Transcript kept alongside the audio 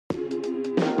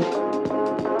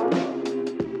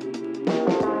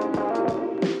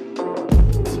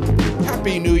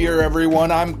Happy New Year,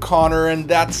 everyone. I'm Conor, and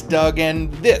that's Doug,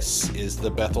 and this is the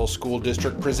Bethel School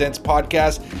District Presents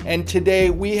podcast, and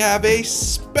today we have a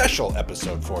special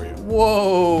episode for you.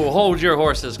 Whoa, hold your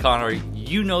horses, Conor.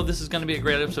 You know this is going to be a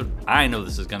great episode. I know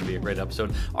this is going to be a great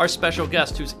episode. Our special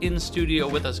guest, who's in studio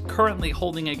with us, currently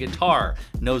holding a guitar,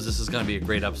 knows this is going to be a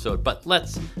great episode. But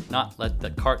let's not let the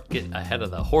cart get ahead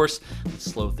of the horse.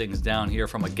 Let's slow things down here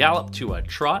from a gallop to a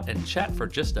trot and chat for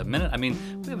just a minute. I mean,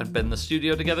 we haven't been in the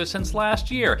studio together since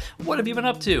last year. What have you been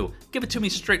up to? Give it to me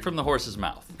straight from the horse's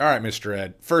mouth. All right, Mr.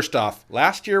 Ed. First off,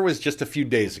 last year was just a few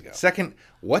days ago. Second,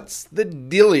 what's the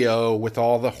dealio with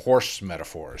all the horse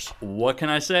metaphors? What can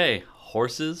I say?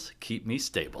 Horses keep me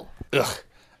stable. Ugh.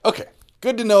 Okay.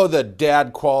 Good to know the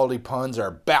dad quality puns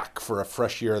are back for a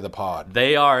fresh year of the pod.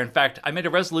 They are. In fact, I made a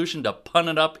resolution to pun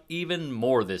it up even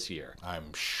more this year.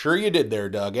 I'm sure you did there,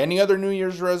 Doug. Any other New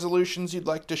Year's resolutions you'd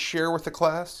like to share with the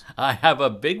class? I have a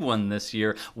big one this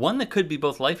year, one that could be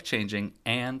both life-changing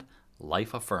and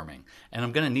life-affirming. And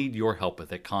I'm going to need your help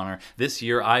with it, Conor. This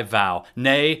year I vow,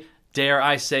 nay, dare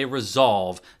I say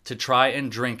resolve, to try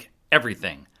and drink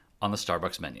everything on the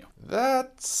Starbucks menu.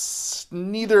 That's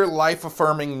neither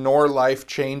life-affirming nor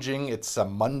life-changing. It's a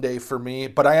Monday for me,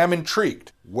 but I am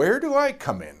intrigued. Where do I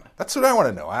come in? That's what I want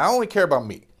to know. I only care about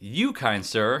me. You, kind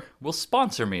sir, will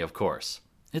sponsor me, of course.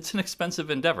 It's an expensive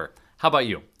endeavor. How about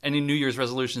you? Any New Year's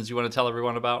resolutions you want to tell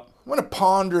everyone about? I want to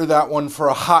ponder that one for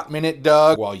a hot minute,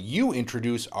 Doug, while you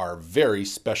introduce our very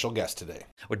special guest today.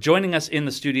 Well, joining us in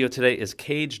the studio today is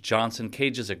Kage Johnson.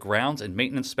 Kage is a grounds and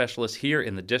maintenance specialist here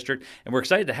in the district, and we're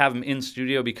excited to have him in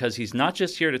studio because he's not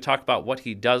just here to talk about what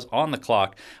he does on the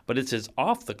clock, but it's his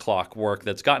off-the-clock work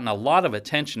that's gotten a lot of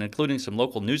attention, including some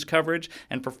local news coverage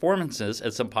and performances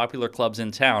at some popular clubs in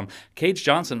town. Kage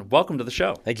Johnson, welcome to the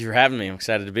show. Thank you for having me. I'm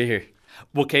excited to be here.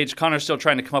 Well, Kage, Conor's still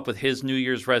trying to come up with his New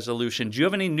Year's resolution. Do you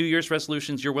have any New Year's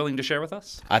resolutions you're willing to share with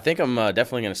us? I think I'm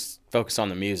definitely going to focus on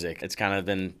the music. It's kind of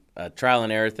been a trial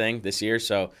and error thing this year,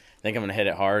 so I think I'm going to hit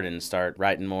it hard and start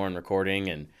writing more and recording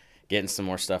and getting some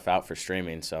more stuff out for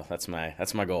streaming. So that's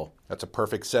my goal. That's a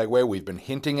perfect segue. We've been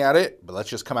hinting at it, but let's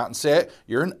just come out and say it.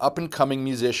 You're an up-and-coming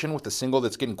musician with a single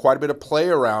that's getting quite a bit of play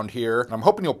around here. I'm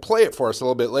hoping you'll play it for us a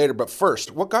little bit later, but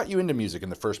first, what got you into music in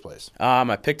the first place?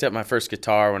 I picked up my first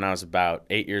guitar when I was about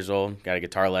 8 years old, got a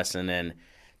guitar lesson, and it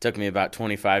took me about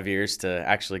 25 years to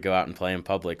actually go out and play in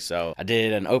public. So I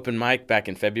did an open mic back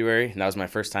in February, and that was my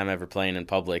first time ever playing in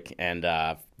public. And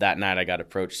that night I got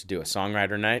approached to do a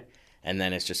songwriter night. And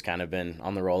then it's just kind of been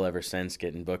on the roll ever since,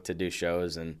 getting booked to do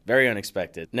shows, and very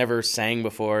unexpected. Never sang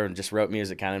before, just wrote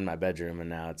music kind of in my bedroom, and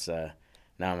now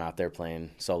I'm out there playing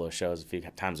solo shows a few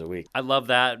times a week. I love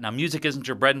that. Now, music isn't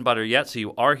your bread and butter yet, so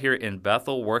you are here in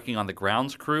Bethel working on the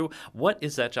grounds crew. What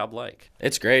is that job like?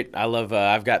 It's great. I love.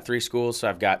 I've got 3 schools, so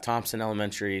I've got Thompson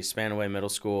Elementary, Spanaway Middle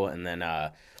School, and then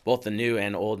both the new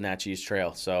and old Natchez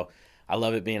Trail. So I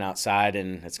love it being outside,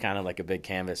 and it's kind of like a big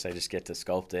canvas. I just get to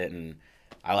sculpt it, and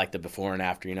I like the before and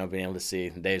after, being able to see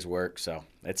the day's work. So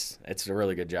it's a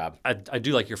really good job. I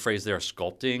do like your phrase there,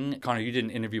 sculpting. Conor, you did an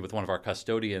interview with one of our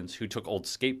custodians who took old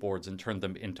skateboards and turned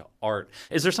them into art.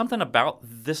 Is there something about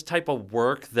this type of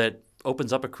work that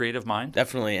opens up a creative mind?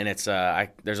 Definitely, and it's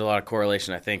there's a lot of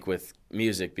correlation, I think, with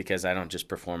music because I don't just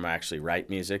perform, I actually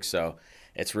write music. So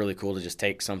it's really cool to just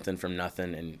take something from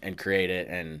nothing and create it.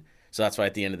 And so that's why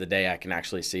at the end of the day I can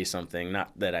actually see something,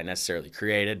 not that I necessarily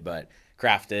created, but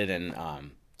crafted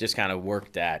and just kind of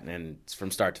worked at, and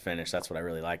from start to finish. That's what I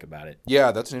really like about it.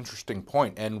 Yeah, that's an interesting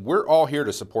point. And we're all here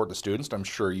to support the students. I'm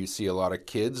sure you see a lot of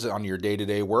kids on your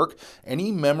day-to-day work.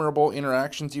 Any memorable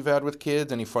interactions you've had with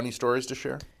kids? Any funny stories to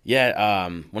share? Yeah,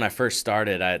 when I first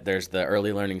started, there's the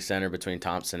Early Learning Center between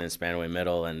Thompson and Spanaway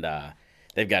Middle, and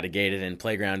they've got a gated-in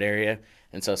playground area.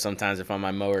 And so sometimes if I'm on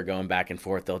my mower going back and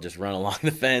forth, they'll just run along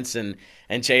the fence and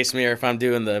chase me. Or if I'm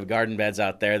doing the garden beds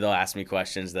out there, they'll ask me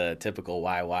questions, the typical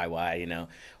why, why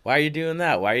are you doing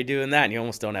that? Why are you doing that? And you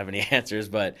almost don't have any answers,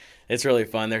 but it's really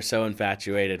fun. They're so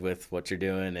infatuated with what you're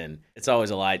doing, and it's always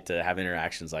a light to have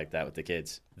interactions like that with the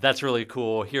kids. That's really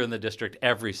cool. Here in the district,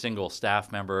 every single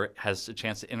staff member has a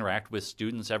chance to interact with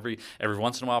students every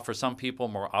once in a while for some people,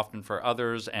 more often for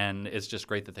others, and it's just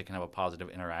great that they can have a positive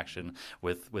interaction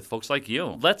with folks like you.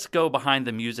 Let's go behind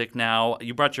the music now.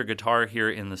 You brought your guitar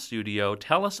here in the studio.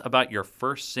 Tell us about your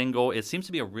first single. It seems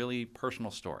to be a really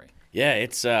personal story. Yeah,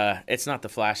 it's not the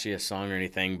flashiest song or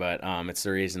anything, but it's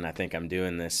the reason I think I'm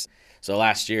doing this. So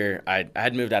last year, I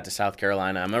had moved out to South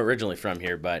Carolina. I'm originally from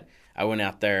here, but I went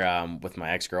out there with my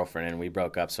ex-girlfriend, and we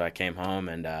broke up, so I came home,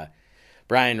 and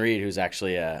Brian Reed, who's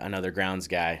actually another grounds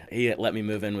guy, he let me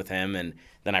move in with him, and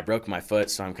then I broke my foot,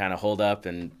 so I'm kind of holed up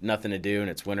and nothing to do, and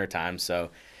it's wintertime,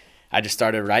 so I just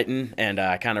started writing, and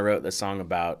I kind of wrote the song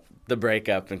about the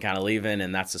breakup and kind of leaving,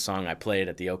 and that's the song I played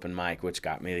at the open mic, which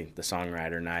got me the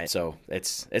songwriter night. So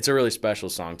it's a really special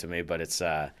song to me, but it's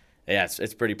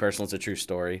pretty personal. It's a true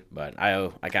story, but I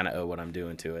kind of owe what I'm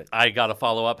doing to it. I got to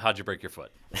follow up. How'd you break your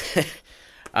foot?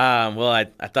 Well,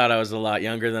 I thought I was a lot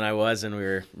younger than I was, and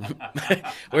we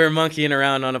were monkeying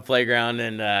around on a playground,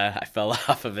 and I fell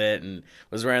off of it and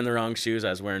was wearing the wrong shoes. I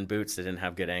was wearing boots that didn't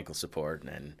have good ankle support,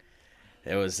 and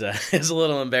it was a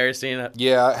little embarrassing.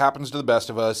 Yeah, it happens to the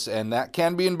best of us, and that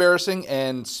can be embarrassing.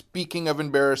 And speaking of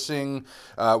embarrassing,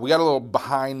 we got a little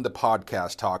behind the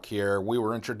podcast talk here. We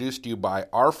were introduced to you by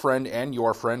our friend and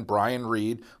your friend, Brian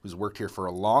Reed, who's worked here for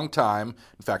a long time.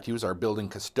 In fact, he was our building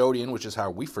custodian, which is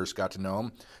how we first got to know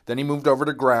him. Then he moved over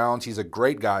to grounds. He's a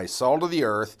great guy, salt of the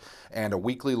earth, and a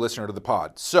weekly listener to the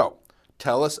pod. So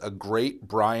tell us a great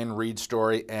Brian Reed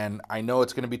story, and I know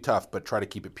it's going to be tough, but try to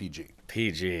keep it PG.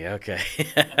 PG, okay.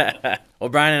 Well,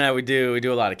 Brian and I, we do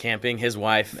a lot of camping. His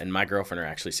wife and my girlfriend are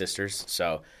actually sisters,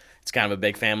 so it's kind of a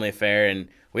big family affair, and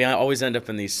we always end up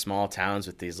in these small towns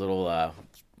with these little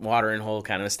watering hole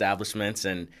kind of establishments,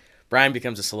 and Brian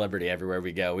becomes a celebrity everywhere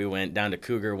we go. We went down to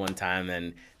Cougar one time,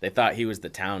 and they thought he was the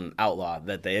town outlaw,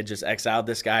 that they had just exiled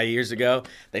this guy years ago.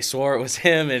 They swore it was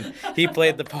him, and he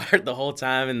played the part the whole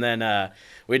time. And then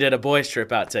we did a boys'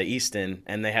 trip out to Easton,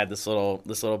 and they had this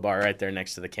little bar right there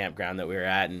next to the campground that we were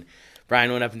at. And Brian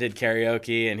went up and did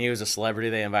karaoke, and he was a celebrity.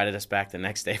 They invited us back the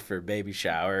next day for a baby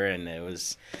shower, and it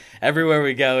was everywhere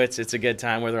we go. It's a good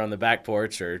time, whether on the back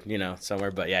porch or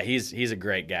somewhere. But yeah, he's a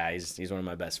great guy. He's one of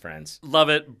my best friends. Love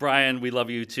it, Brian. We love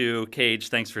you too. Kage,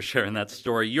 thanks for sharing that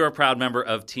story. You're a proud member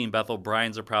of Team Bethel.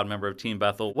 Brian's a proud member of Team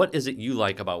Bethel. What is it you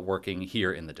like about working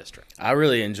here in the district? I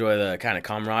really enjoy the kind of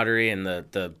camaraderie and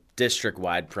the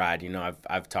district-wide pride.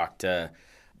 I've talked to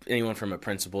anyone from a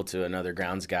principal to another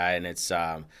grounds guy, and it's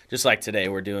just like today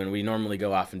we normally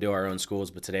go off and do our own schools,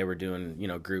 but today we're doing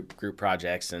group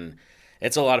projects, and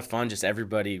it's a lot of fun. Just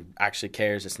everybody actually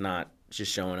cares. It's not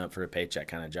just showing up for a paycheck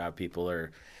kind of job. People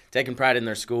are taking pride in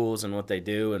their schools and what they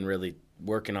do, and really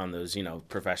working on those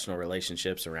professional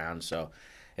relationships around. So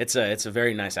it's a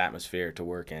very nice atmosphere to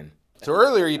work in. So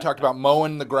earlier you talked about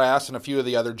mowing the grass and a few of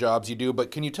the other jobs you do, but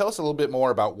can you tell us a little bit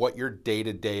more about what your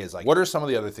day-to-day is like? What are some of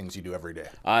the other things you do every day?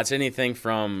 It's anything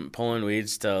from pulling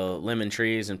weeds to limbing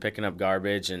trees and picking up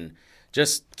garbage and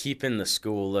just keeping the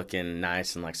school looking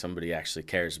nice and like somebody actually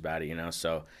cares about it,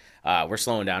 So we're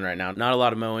slowing down right now. Not a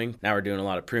lot of mowing. Now we're doing a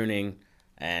lot of pruning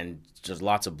and just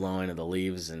lots of blowing of the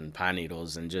leaves and pine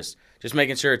needles and just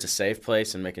making sure it's a safe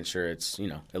place and making sure it's,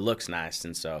 it looks nice.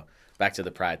 And so back to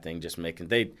the pride thing, just making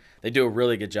they do a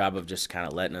really good job of just kind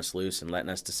of letting us loose and letting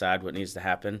us decide what needs to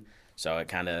happen. So it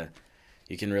kind of,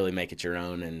 you can really make it your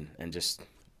own and just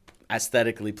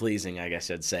aesthetically pleasing, I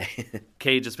guess I'd say.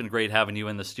 Kage, it's been great having you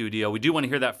in the studio. We do want to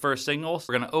hear that first single. So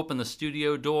we're going to open the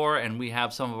studio door, and we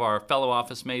have some of our fellow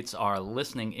office mates are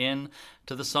listening in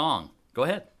to the song. Go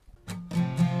ahead.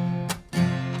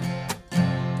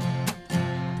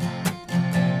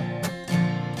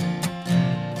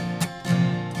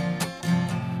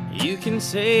 You can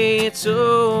say it's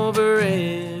over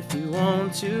if you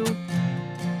want to.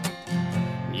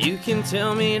 You can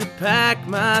tell me to pack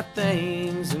my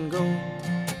things and go.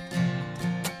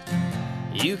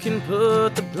 You can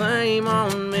put the blame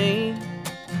on me.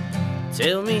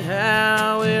 Tell me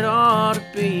how it ought to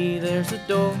be. There's the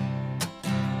door.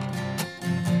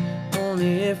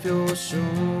 Only if you're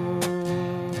sure.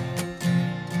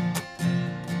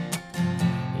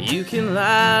 You can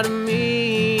lie to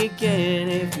me again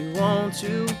if you want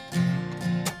to.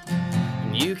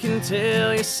 And you can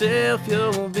tell yourself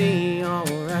you'll be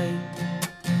alright.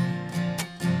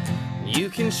 You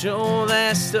can show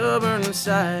that stubborn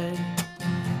side.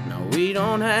 No, we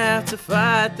don't have to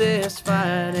fight this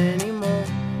fight anymore.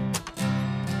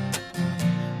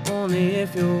 Only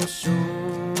if you're sure.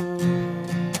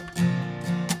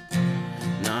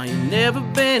 Now, you've never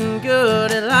been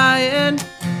good at lying,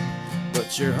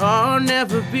 but your heart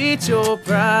never beats your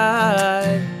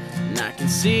pride. And I can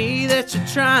see that you're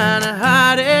trying to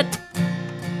hide it,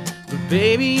 but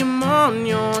baby, I'm on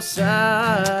your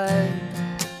side.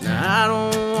 Now I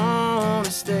don't want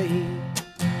to stay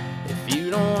if you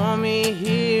don't want me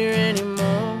here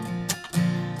anymore.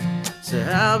 So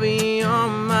I'll be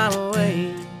on my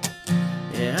way.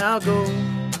 Yeah, I'll go.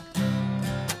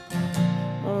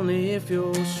 Only if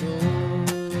you're sure.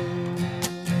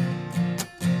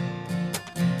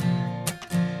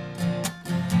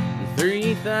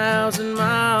 3,000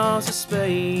 miles of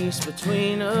space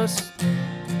between us,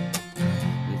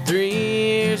 and 3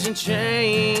 years and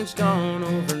change gone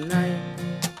overnight.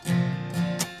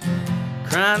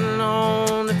 Crying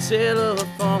on the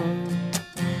telephone,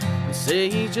 Say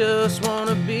you just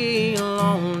wanna be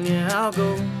alone, yeah, I'll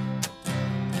go.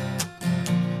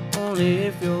 Only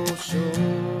if you're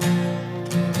sure.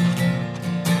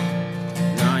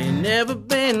 Now you never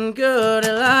been good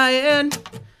at lying,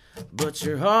 but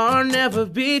your heart never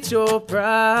beats your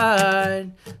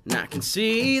pride. And I can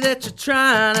see that you're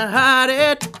trying to hide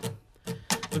it,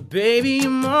 but baby,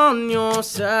 I'm on your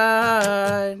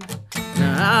side.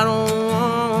 Now I don't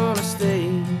wanna stay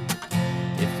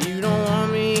if you don't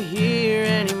want me here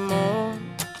anymore.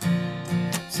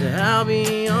 So I'll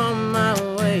be on my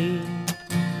way,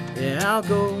 yeah, I'll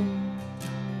go.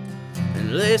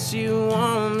 Unless you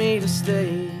want me to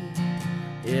stay,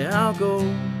 yeah, I'll go.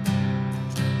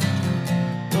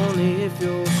 Only if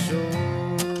you're sure.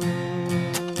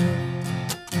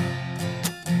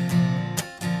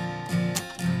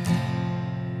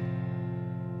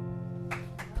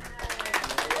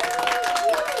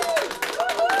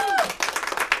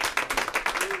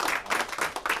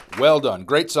 Well done.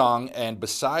 Great song. And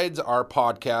besides our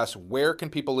podcast, where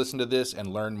can people listen to this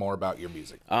and learn more about your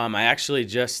music? I actually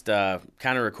just kind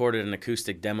of recorded an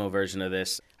acoustic demo version of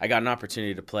this. I got an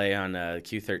opportunity to play on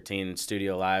Q13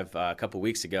 Studio Live a couple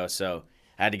weeks ago, so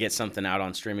I had to get something out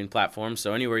on streaming platforms.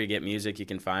 So anywhere you get music, you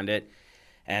can find it.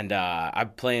 And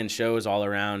I'm playing shows all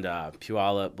around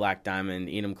Puyallup, Black Diamond,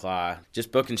 Enumclaw.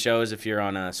 Just booking shows if you're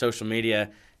on social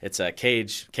media. It's a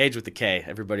Kage with a K.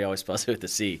 Everybody always spells it with a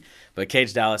C. But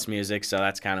Kage Dallas Music, so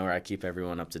that's kind of where I keep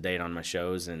everyone up to date on my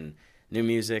shows and new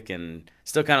music, and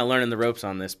still kind of learning the ropes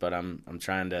on this, but I'm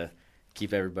trying to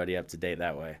keep everybody up to date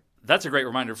that way. That's a great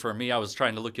reminder for me. I was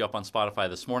trying to look you up on Spotify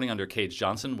this morning under Kage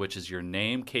Johnson, which is your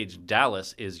name. Kage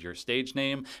Dallas is your stage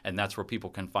name, and that's where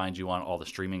people can find you on all the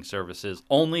streaming services.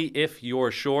 Only If You're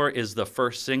Sure is the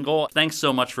first single. Thanks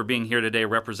so much for being here today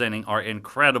representing our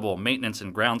incredible maintenance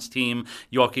and grounds team.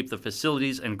 You all keep the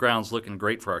facilities and grounds looking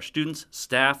great for our students,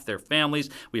 staff, their families.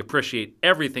 We appreciate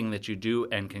everything that you do,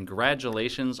 and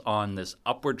congratulations on this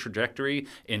upward trajectory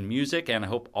in music, and I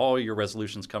hope all your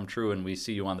resolutions come true and we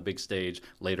see you on the big stage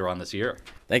later on this year.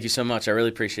 Thank you so much. I really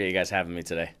appreciate you guys having me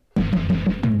today.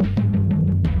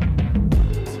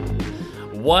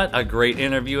 What a great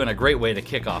interview and a great way to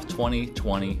kick off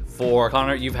 2024.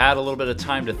 Conor, you've had a little bit of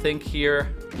time to think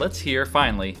here. Let's hear,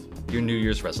 finally, your New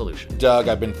Year's resolution. Doug,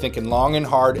 I've been thinking long and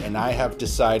hard, and I have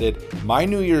decided my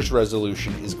New Year's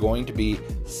resolution is going to be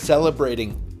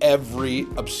celebrating every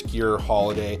obscure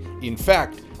holiday. In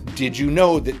fact, did you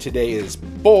know that today is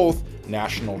both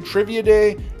National Trivia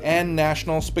Day and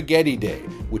National Spaghetti Day,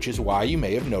 which is why you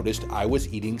may have noticed I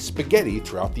was eating spaghetti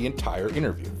throughout the entire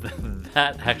interview.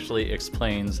 That actually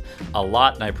explains a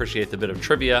lot, and I appreciate the bit of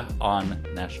trivia on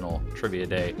National Trivia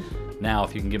Day. Now,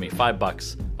 if you can give me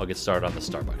 $5, I'll get started on the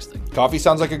Starbucks thing. Coffee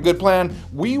sounds like a good plan.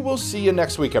 We will see you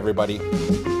next week, everybody.